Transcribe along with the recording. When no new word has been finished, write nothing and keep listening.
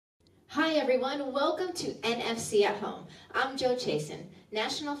Hi everyone, welcome to NFC at Home. I'm Jo Chason,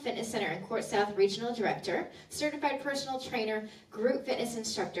 National Fitness Center and Court South Regional Director, Certified Personal Trainer, Group Fitness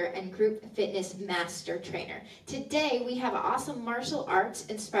Instructor, and Group Fitness Master Trainer. Today we have an awesome martial arts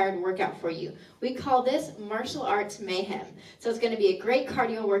inspired workout for you. We call this Martial Arts Mayhem. So it's going to be a great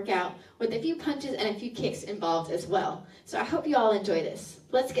cardio workout with a few punches and a few kicks involved as well. So I hope you all enjoy this.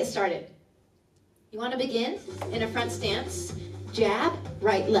 Let's get started. You want to begin in a front stance. Jab,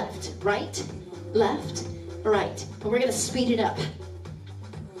 right, left, right, left, right. And we're going to speed it up.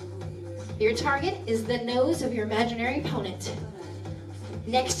 Your target is the nose of your imaginary opponent.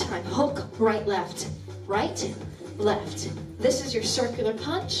 Next time, hook, right, left, right, left. This is your circular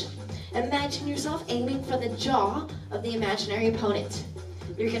punch. Imagine yourself aiming for the jaw of the imaginary opponent.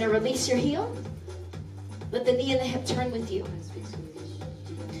 You're going to release your heel. Let the knee and the hip turn with you.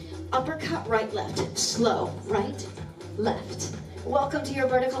 Uppercut, right, left, slow, right, left. Welcome to your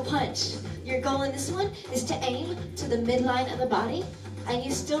vertical punch. Your goal in this one is to aim to the midline of the body, and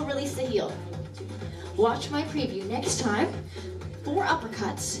you still release the heel. Watch my preview next time. 4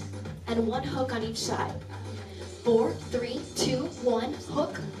 uppercuts and 1 hook on each side. 4, 3, 2, 1,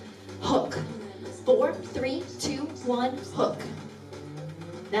 hook, hook. 4, 3, 2, 1, hook.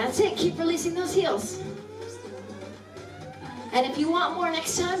 That's it. Keep releasing those heels. And if you want more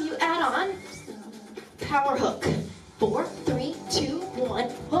next time, you add on power hook. 4, 3, 2, 1,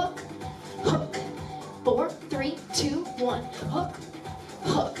 hook, hook. 4, 3, 2, 1, hook,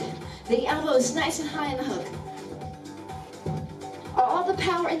 hook. The elbow is nice and high in the hook. All the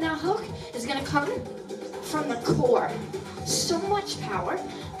power in that hook is going to come from the core. So much power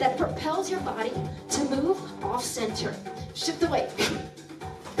that propels your body to move off center. Shift the weight.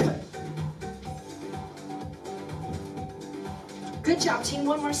 Good job, team.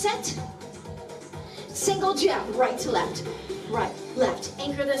 One more set. Single jab, right to left, right, left.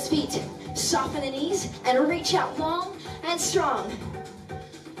 Anchor those feet, soften the knees, and reach out long and strong.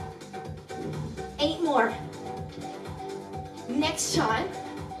 8 more. Next time,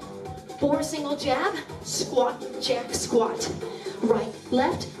 4 single jab, squat, jack, squat. Right,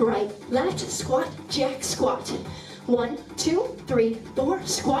 left, squat, jack, squat. 1, 2, 3, 4,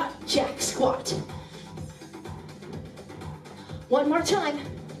 squat, jack, squat. One more time.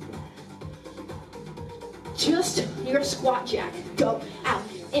 Just your squat jack. Go, out,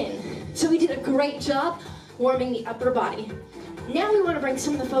 in. So we did a great job warming the upper body. Now we want to bring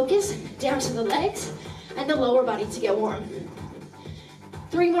some of the focus down to the legs and the lower body to get warm.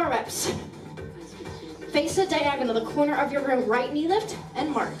 3 more reps. Face the diagonal, the corner of your room, right knee lift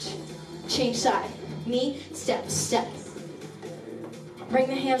and march. Change side. Knee, step, step. Bring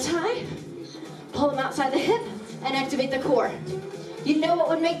the hands high, pull them outside the hip, and activate the core. You know what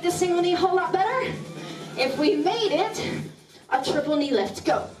would make this single knee a whole lot better? If we made it a triple knee lift.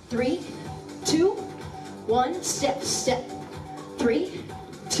 Go. 3, 2, 1, step, step. 3,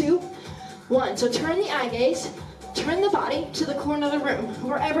 2, 1. So turn the eye gaze, turn the body to the corner of the room,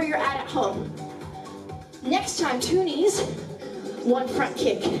 wherever you're at home. Next time, 2 knees, 1 front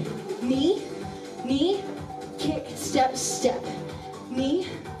kick. Knee, knee, kick, step, step. Knee,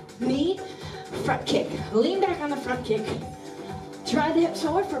 knee, front kick. Lean back on the front kick. Drive the hips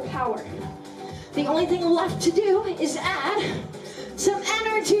forward for power. The only thing left to do is add some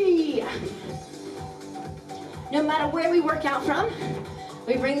energy. No matter where we work out from,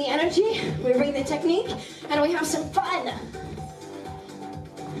 we bring the energy, we bring the technique, and we have some fun.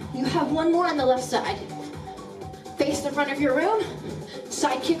 You have 1 more on the left side. Face the front of your room,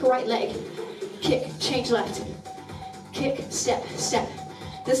 side kick, right leg. Kick, change left. Kick, step, step.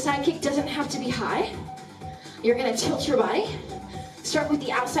 The side kick doesn't have to be high. You're gonna tilt your body. Start with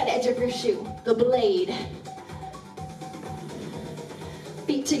the outside edge of your shoe, the blade.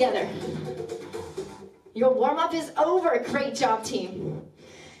 Feet together. Your warm-up is over. Great job, team.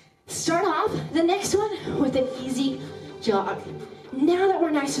 Start off the next one with an easy jog. Now that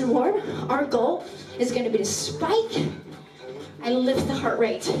we're nice and warm, our goal is going to be to spike and lift the heart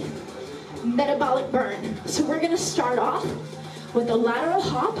rate. Metabolic burn. So we're going to start off with a lateral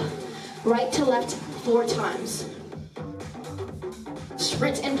hop, right to left 4 times.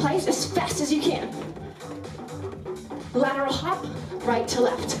 Sprint in place as fast as you can. Lateral hop, right to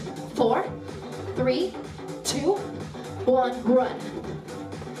left. 4, 3, 2, 1, run.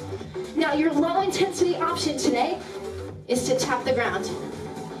 Now your low intensity option today is to tap the ground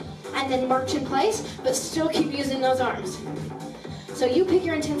and then march in place, but still keep using those arms. So you pick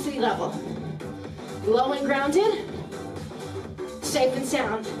your intensity level. Low and grounded, safe and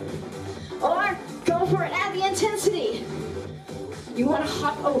sound. Or go for it, add the intensity. You want to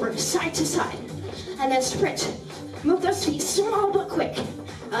hop over side to side and then sprint. Move those feet small but quick.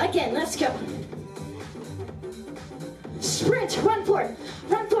 Again, let's go. Sprint, run for it,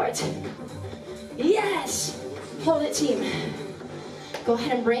 run for it. Yes. Hold it, team. Go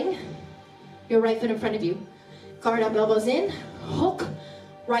ahead and bring your right foot in front of you. Guard up, elbows in, hook,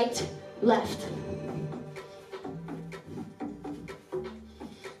 right, left.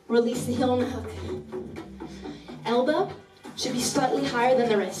 Release the heel and the hook. Elbow should be slightly higher than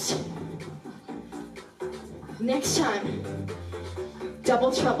the wrist. Next time,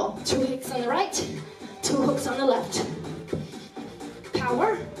 double trouble. 2 hooks on the right, 2 hooks on the left.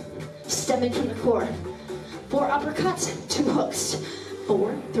 Power, stemming from the core. 4 uppercuts, 2 hooks.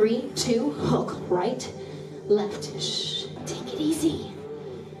 4, 3, 2, hook, right, left. Shh, take it easy.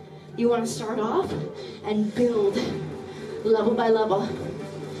 You want to start off and build level by level.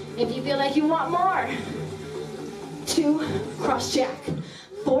 If you feel like you want more, 2 cross jack,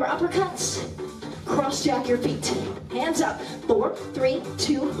 4 uppercuts, cross jack your feet. Hands up, 4, 3,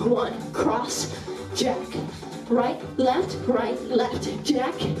 2, 1, cross jack. Right, left,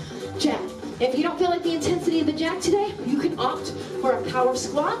 jack, jack. If you don't feel like the intensity of the jack today, you can opt for a power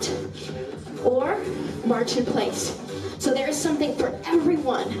squat or march in place. So there is something for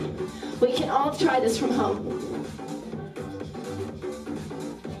everyone. We can all try this from home.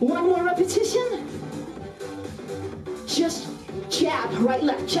 1 more repetition. Just jab, right,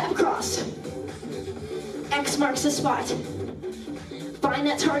 left, jab, cross. X marks the spot. Find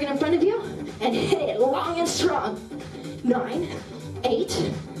that target in front of you and hit it long and strong. 9,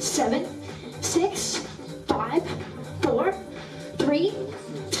 8, 7, 6, 5, 4, 3,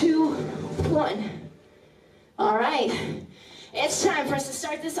 2, 1. All right, it's time for us to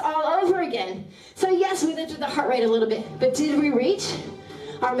start this all over again. So yes, we lifted the heart rate a little bit, but did we reach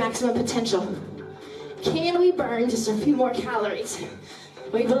our maximum potential? Can we burn just a few more calories?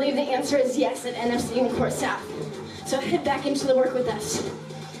 We believe the answer is yes at NFC and Court South. So head back into the work with us.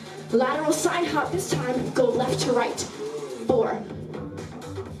 Lateral side hop this time, go left to right. 4.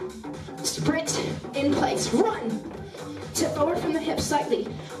 Sprint in place, run. Tip forward from the hips slightly.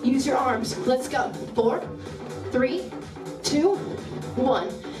 Use your arms, let's go. 4, 3, 2, 1.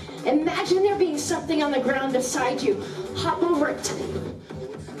 Imagine there being something on the ground beside you. Hop over it.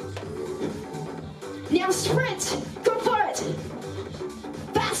 Now sprint, go for it.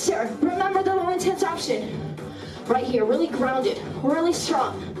 Faster, remember the low intense option. Right here, really grounded, really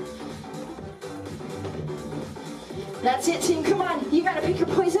strong. That's it, team, come on. You gotta pick your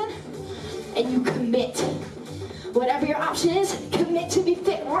poison and you commit. Whatever your option is, commit to be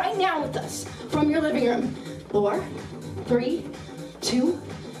fit right now with us from your living room. 4, 3, 2,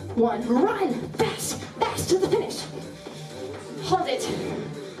 1. Run, fast, fast to the finish. Hold it.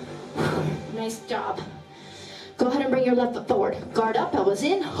 Nice job. Go ahead and bring your left foot forward. Guard up, elbows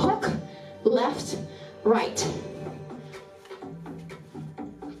in, hook, left, right.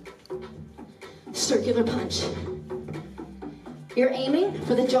 Circular punch. You're aiming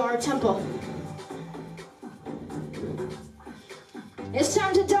for the jaw or temple. It's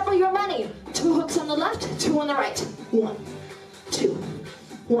time to double your money. 2 hooks on the left, 2 on the right. 1, 2,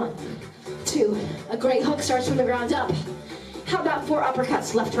 1, 2. A great hook starts from the ground up. How about 4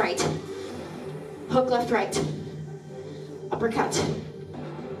 uppercuts, left, right? Hook, left, right. Uppercut.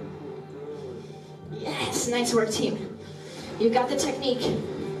 Yes, nice work, team. You got the technique.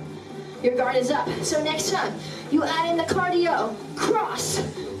 Your guard is up. So next time, you add in the cardio. Cross,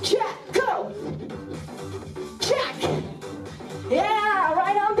 jack, go. Jack. Yeah,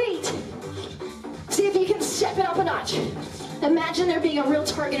 right on beat. See if you can step it up a notch. Imagine there being a real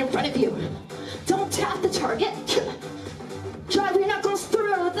target in front of you. Don't tap the target. Drive your knuckles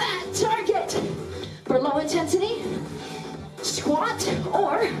through that target. For low intensity, squat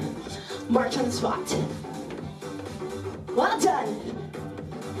or march on the spot. Well done.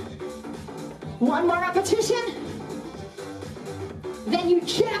 1 more repetition. Then you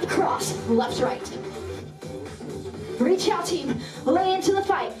jab cross, left, right. Reach out, team. Lay into the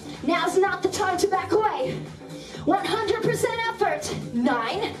fight. Now's not the time to back away. 100% effort.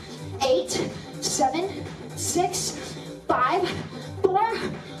 9, 8, 7, 6, 5, 4,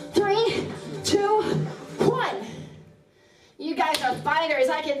 3, 2, 1. You guys are fighters,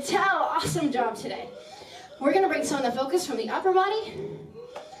 I can tell. Awesome job today. We're gonna bring some of the focus from the upper body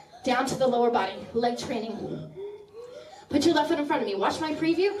down to the lower body, leg training. Put your left foot in front of me. Watch my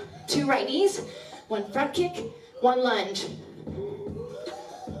preview. 2 right knees, 1 front kick, 1 lunge.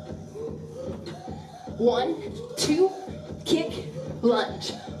 1, 2, kick,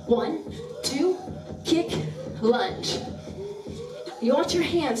 lunge. 1, 2, kick, lunge. You want your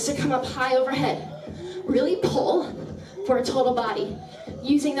hands to come up high overhead. Really pull for a total body.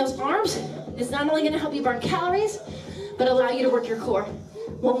 Using those arms is not only gonna help you burn calories, but allow you to work your core.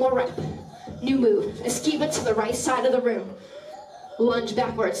 One more rep. New move. Esquiva to the right side of the room. Lunge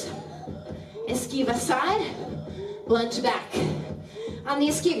backwards. Esquiva side, lunge back. On the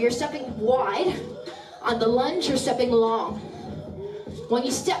esquiva, you're stepping wide. On the lunge, you're stepping long. When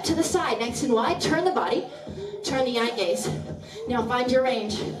you step to the side, nice and wide, turn the body, turn the eye gaze. Now find your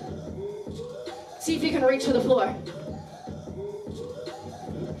range. See if you can reach for the floor.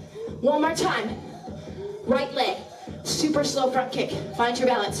 One more time. Right leg, super slow front kick. Find your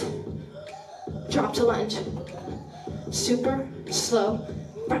balance. Drop to lunge. Super slow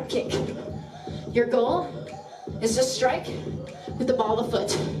front kick. Your goal is to strike with the ball of the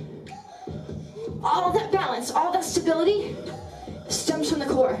foot. All of that balance, all that stability stems from the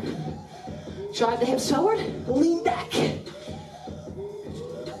core. Drive the hips forward, lean back.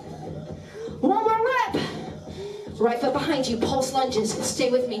 One more rep. Right foot behind you, pulse lunges. Stay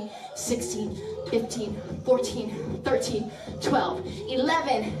with me. 16, 15, 14, 13, 12,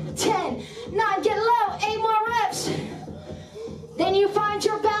 11, 10, 9, get low, 8 more reps. Then you find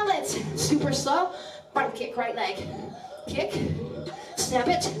your balance. Super slow, front kick, right leg. Kick, snap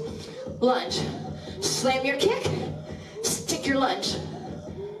it, lunge. Slam your kick, stick your lunge.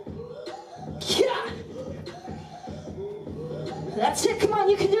 Yeah. That's it, come on,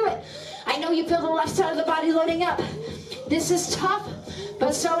 you can do it. I know you feel the left side of the body loading up. This is tough,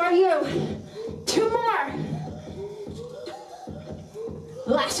 but so are you. 2 more.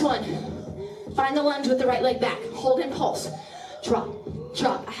 Last one. Find the lunge with the right leg back. Hold and pulse. Drop,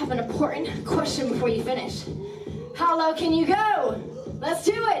 drop. I have an important question before you finish. How low can you go? Let's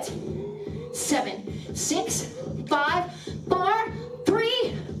do it. 7, 6, 5, 4,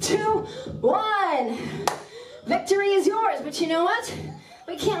 3, 2, 1. Victory is yours, but you know what?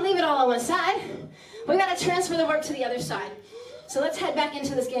 We can't leave it all on one side. We gotta transfer the work to the other side. So let's head back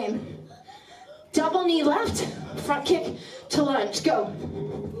into this game. Double knee left, front kick to lunge, go.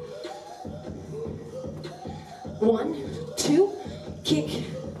 1, 2, kick,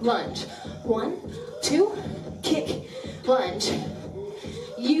 lunge. 1, 2, kick, lunge.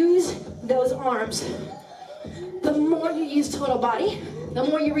 Use those arms. The more you use total body, the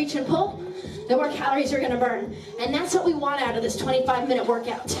more you reach and pull, the more calories you're gonna burn. And that's what we want out of this 25-minute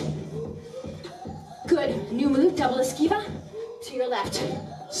workout. Good, new move, double esquiva to your left.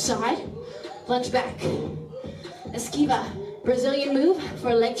 Side, lunge back. Esquiva, Brazilian move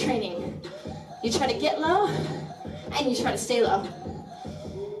for leg training. You try to get low, and you try to stay low.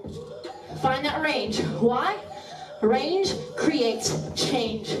 Find that range. Why? Range creates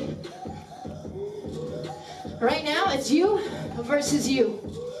change. Right now, it's you versus you.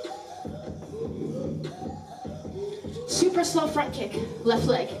 Super slow front kick, left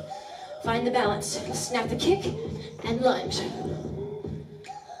leg. Find the balance. Snap the kick and lunge.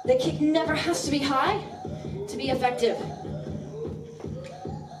 The kick never has to be high to be effective.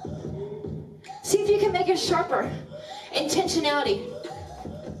 See if you can make it sharper. Intentionality.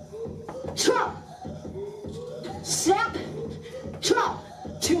 Drop. Snap. Drop.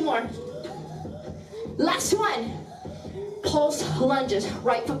 2 more. Last one. Pulse lunges.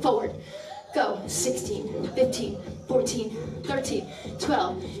 Right foot forward. Go. 16, 15, 14, 13,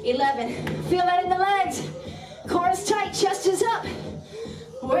 12, 11. Feel that in the legs. Core is tight. Chest is up.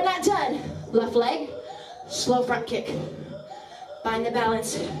 We're not done. Left leg. Slow front kick. Find the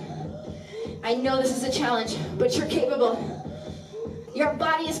balance. I know this is a challenge, but you're capable. Your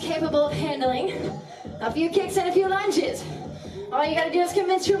body is capable of handling a few kicks and a few lunges. All you gotta do is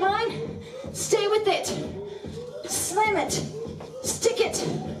convince your mind, stay with it, slam it, stick it.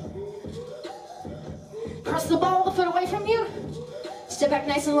 Press the ball of the foot away from you, step back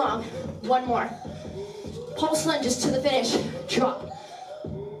nice and long. 1 more. Pulse lunges to the finish, drop.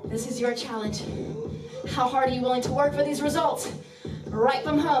 This is your challenge. How hard are you willing to work for these results? Right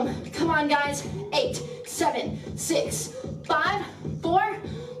from home. Come on, guys. 8, 7, 6, 5, 4,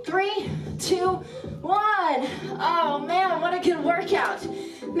 3, 2, 1. Oh man, what a good workout.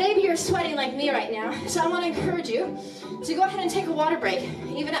 Maybe you're sweating like me right now, so I want to encourage you to go ahead and take a water break,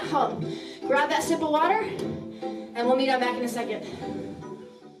 even at home. Grab that sip of water, and we'll meet up back in a second.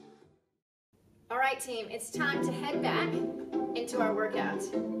 All right, team, it's time to head back into our workout.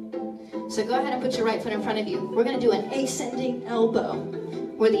 So go ahead and put your right foot in front of you. We're gonna do an ascending elbow,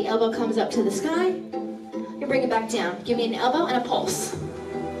 where the elbow comes up to the sky. You bring it back down. Give me an elbow and a pulse.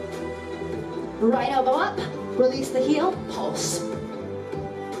 Right elbow up, release the heel, pulse.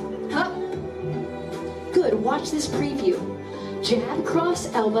 Up. Good, watch this preview. Jab, cross,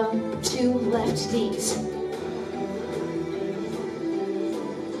 elbow, 2 left knees.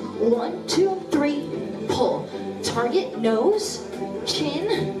 1, 2, 3, pull. Target nose, chin,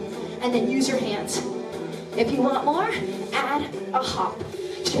 and then use your hands. If you want more, add a hop.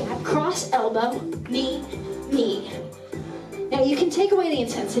 jab, cross, elbow, knee, knee. Now you can take away the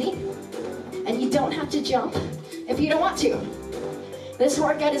intensity, and you don't have to jump if you don't want to. This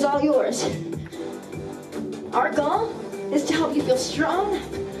workout is all yours. Our goal is to help you feel strong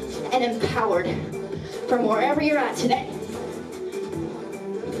and empowered from wherever you're at today.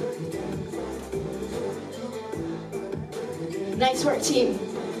 Nice work, team.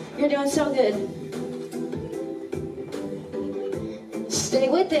 You're doing so good. Stay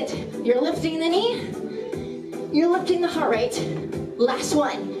with it. You're lifting the knee. You're lifting the heart rate. Last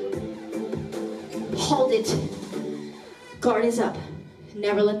one. Hold it. Guard is up.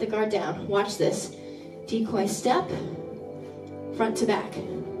 Never let the guard down. Watch this. Decoy step. Front to back.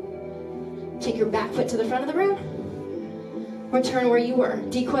 Take your back foot to the front of the room. Return where you were.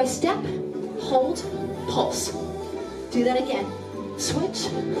 Decoy step. Hold. Pulse. Do that again. Switch,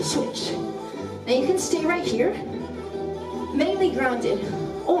 switch. Now you can stay right here, mainly grounded,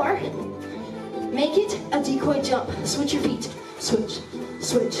 or make it a decoy jump. Switch your feet. Switch,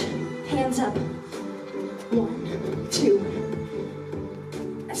 switch. Hands up. 1,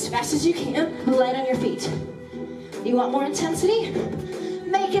 2. As fast as you can, light on your feet. You want more intensity?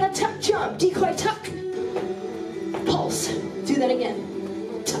 Make it a tuck jump. Decoy tuck. Pulse. Do that again.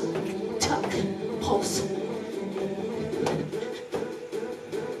 Tuck, tuck, pulse.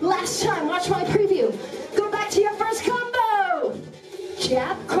 Last time, watch my preview. Go back to your first combo.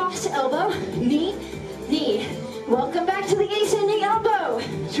 Jab, cross, elbow, knee, knee. Welcome back to the ascending elbow.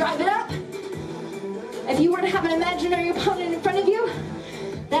 Drive it up. If you were to have an imaginary opponent in front of you,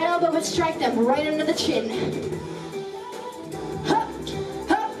 that elbow would strike them right under the chin. Hup,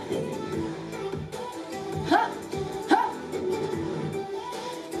 hup, hup, hup.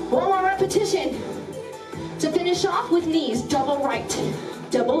 One more repetition. To finish off with knees, double right.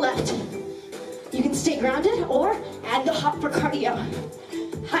 Double left. You can stay grounded or add the hop for cardio.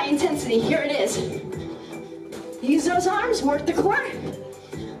 High intensity, here it is. Use those arms, work the core.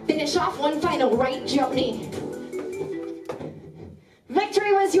 Finish off one final right jump knee.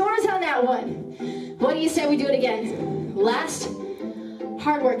 Victory was yours on that one. What do you say we do it again? Last,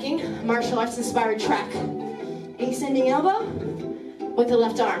 hardworking, martial arts inspired track. Ascending elbow with the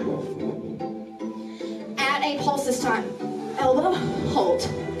left arm. Add a pulse this time. Elbow, hold.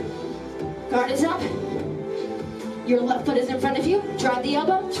 Guard is up. Your left foot is in front of you. Drive the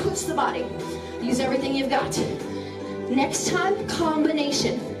elbow, twist the body. Use everything you've got. Next time,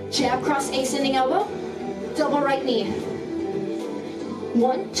 combination. Jab, cross, ascending elbow, double right knee.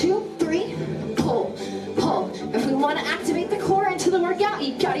 1, 2, 3, pull, pull. If we want to activate the core into the workout,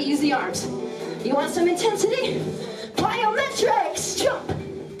 you've got to use the arms. You want some intensity? Plyometrics, jump.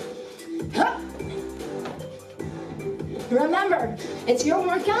 Up. Remember, it's your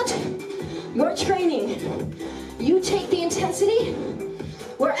workout, your training. You take the intensity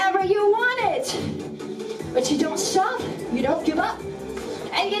wherever you want it. But you don't stop, you don't give up,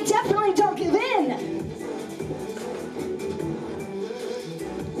 and you definitely don't give in.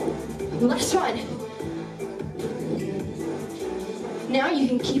 Last one. Now you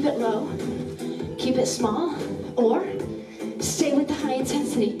can keep it low, keep it small, or stay with the high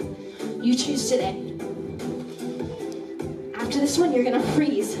intensity. You choose today. After this one, you're gonna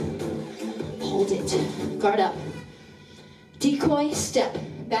freeze. Hold it, guard up. Decoy step,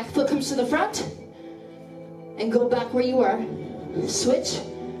 back foot comes to the front, and go back where you were. Switch,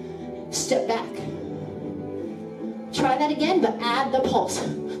 step back. Try that again, but add the pulse.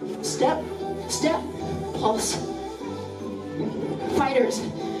 Step, step, pulse. Fighters,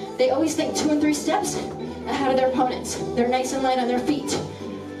 they always think 2 and 3 steps ahead of their opponents. They're nice and light on their feet.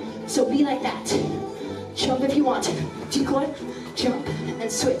 So be like that. Jump if you want. Decoy, jump,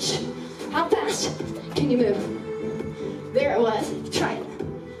 and switch. How fast can you move? There it was. Try it.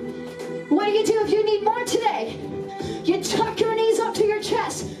 What do you do if you need more today? You tuck your knees up to your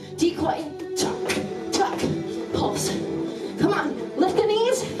chest. Decoy, tuck, tuck, pulse. Come on, lift the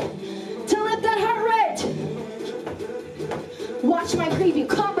knees to lift that heart rate. Watch my preview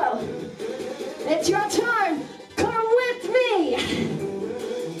combo. It's your turn. Come with me.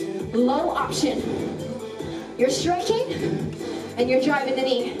 Low option. You're striking and you're driving the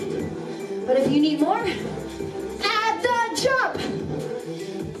knee. But if you need more, add the jump.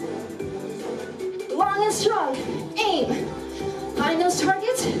 Long and strong. Aim. Find those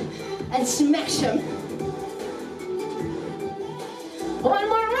targets and smash them. One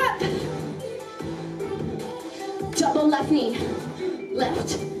more rep. Double left knee.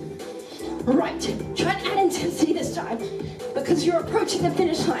 Left. Right. Try to add intensity this time because you're approaching the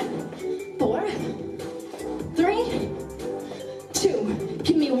finish line. 4, 3, 2.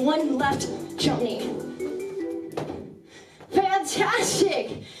 Give me one left jump knee.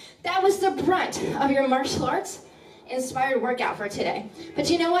 Fantastic. That was the brunt of your martial arts inspired workout for today. But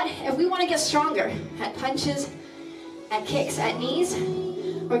you know what? If we want to get stronger at punches, at kicks, at knees,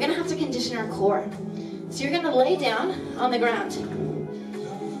 we're going to have to condition our core. So you're going to lay down on the ground.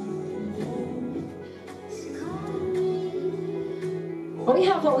 We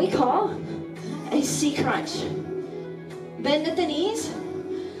have what we call a C crunch. Bend at the knees,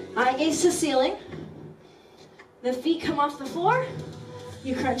 eye gaze to ceiling. The feet come off the floor.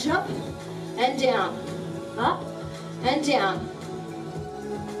 You crunch up and down, up and down.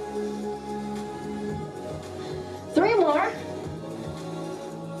 3 more.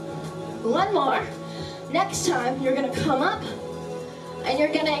 1 more. Next time, you're gonna come up and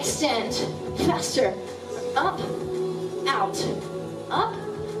you're gonna extend faster. Up, out, up,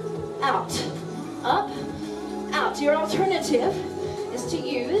 out, up, out. Your alternative is to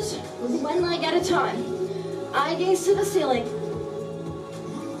use 1 leg at a time. Eye gaze to the ceiling.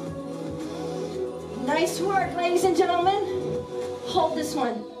 Nice work, ladies and gentlemen. Hold this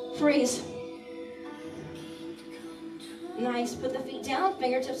one. Freeze. Nice. Put the feet down,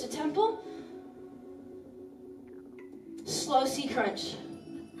 fingertips to temple. Slow C crunch.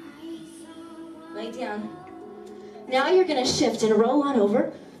 Lay down. Now you're going to shift and roll on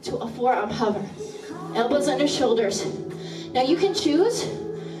over to a forearm hover. Elbows under shoulders. Now you can choose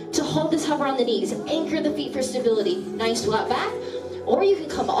to hold this hover on the knees. Anchor the feet for stability. Nice flat back. Or you can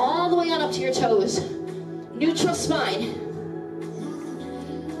come all the way on up to your toes. Neutral spine.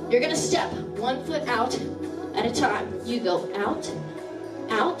 You're going to step 1 foot out at a time. You go out,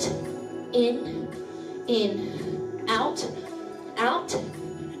 out, in, out, out,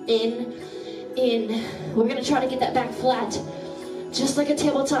 in. We're going to try to get that back flat, just like a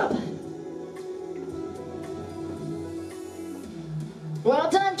tabletop. Well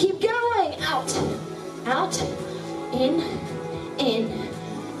done, keep going. Out, out, in,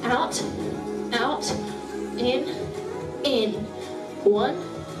 out, out, in. 1,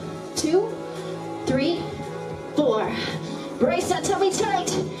 2, 3, 4. Brace that tummy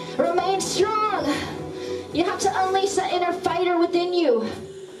tight. Remain strong. You have to unleash that inner fighter within you.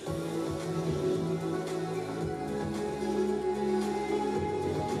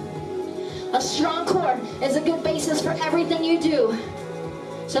 A strong core is a good basis for everything you do.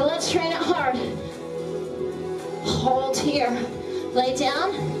 So let's train it hard. Hold here. Lay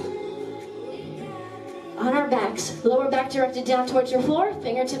down. On our backs. Lower back directed down towards your floor.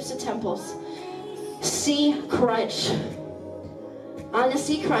 Fingertips to temples. C crunch. On the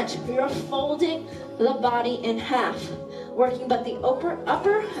C crunch, you're folding the body in half, working both the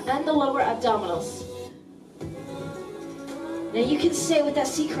upper and the lower abdominals. Now you can stay with that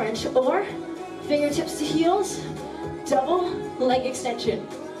C crunch, or fingertips to heels, double leg extension.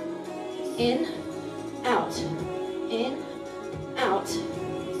 In, out, in, out,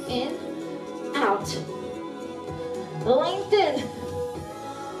 in, out. Lengthen.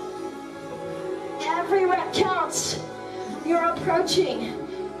 Every rep counts. You're approaching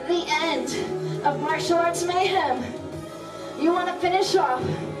the end of martial arts mayhem. You want to finish off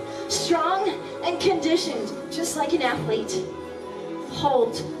strong and conditioned, just like an athlete.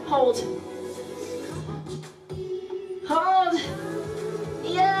 Hold, hold. Hold.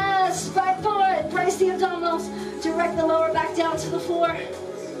 Yes, fight forward. Brace the abdominals. Direct the lower back down to the floor.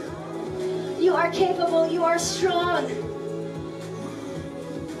 You are capable. You are strong.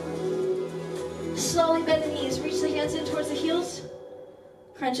 Slowly bend the knees. Reach the hands in towards the heels.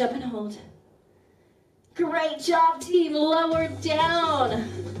 Crunch up and hold. Great job, team. Lower down.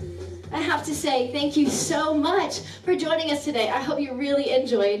 I have to say thank you so much for joining us today. I hope you really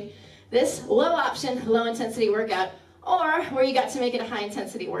enjoyed this low option, low intensity workout, or where you got to make it a high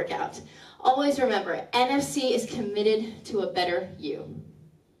intensity workout. Always remember, NFC is committed to a better you.